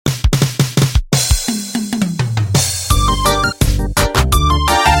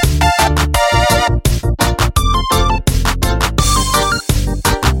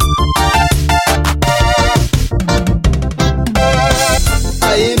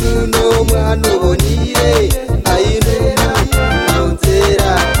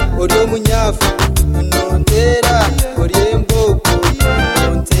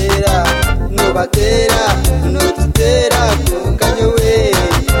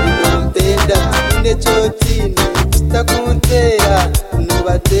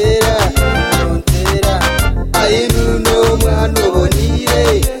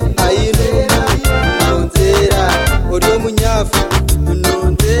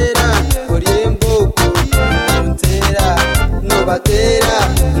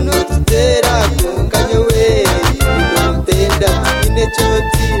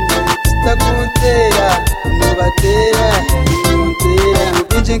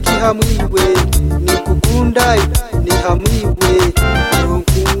enki hamwiwe nikukunda ni hamwiwe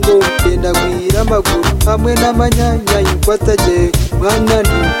nukungo mpenda gwira amaguru hamwe n'amanyanya inkwataje mwana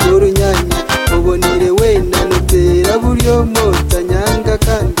nikoro nyanya ubonire wena notera buryo mota nyanga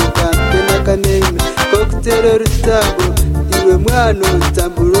kandi kampe n'akameme kokutero rutago iwe mwana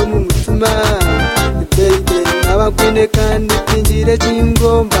utamburo mu mutima baby nabakwine kandi tinjire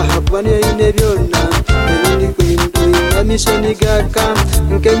chingomba hapane ine byona ebindi kwindu namisho nigaka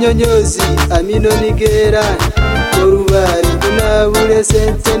nkenyonyozi amino nigera korubari kunabure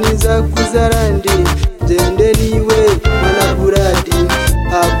sense niza kuzarandi jende niwe mwana buradi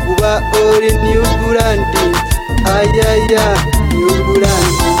akuba ori new burandi ayaya new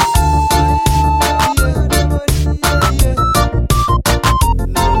burandi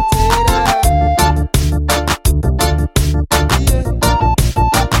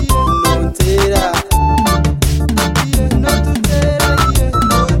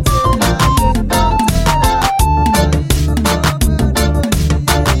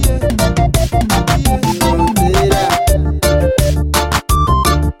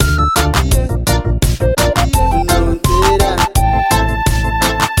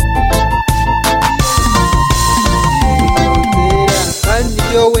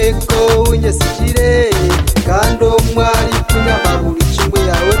weko unyesikire kandi umwari kunyamahuri chimwe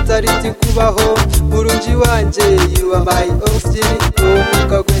yawe tariti kubaho murunji wanje you are my oxygen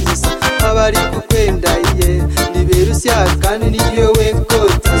umukagwenzisa abari kukwenda iye niberusya kandi niyo weko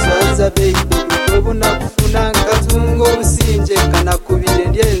tazaza baby ubona kufuna ngatungo businje kana kubire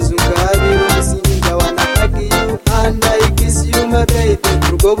ndyenzu ngabiro musinga wana hug you and I kiss you my baby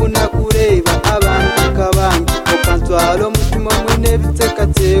ubona kureba abantu kabangi okantwalo mutima mwene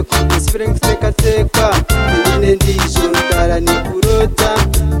bitekateko spring tekateka nyine ndijo ndara ni kurota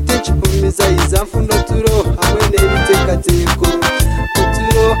tichupumiza izamfuno turo hamwe nebitekateko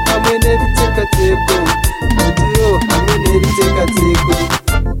turo hamwe nebitekateko turo hamwe nebitekateko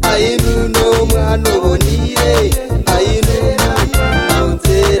ayinu no mwana bonire ayinu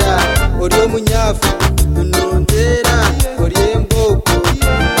Nonteera ori omunyafu Nonteera ori emboko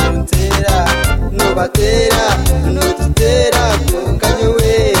Nonteera no batera no tutera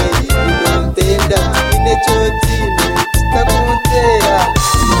konkanyowe Nonteera ine chotine takuntera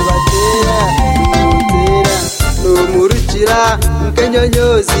no batera Nonteera no murukira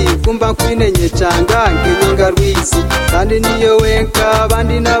nkenyonyozi kumba kwinenye changa nkenyonga rwisi kandi niyo wenka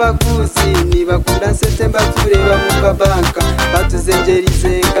abandi n'abakuzi nibakunda nsete mbatureba mu kabanka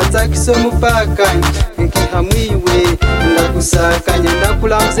batuzengerize katakiso mupaka nki hamwiwe ndagusakanye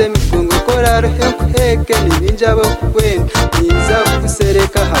ndakulamze mifungo koraro heke nibinjabo kwenda niza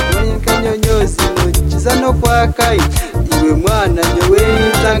kusereka habonye nkenyonyozi nokiza no kwaka iwe mwana nyowe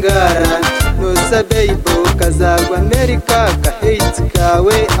intangara no sabeibo kazagwa Amerika ka hate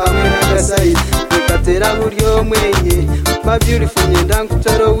kawe amwe n'agasayi katera buryo mwenye ma beautiful nyenda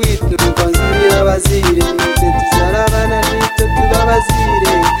nkutaro witu nkonzirira bazire nite tuzarabana nite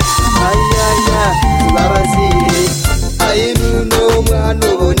tubabazire ayaya tubabazire ayinu no mwana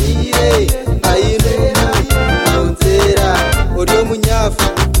bonire ayinu Nonteera ori omunyafu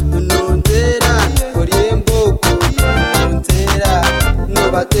Nonteera ori emboko Nonteera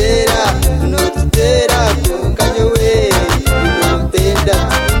no batera no tutera konkanyowe Nonteera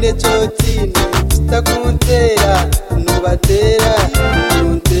ine chotine takuntera no batera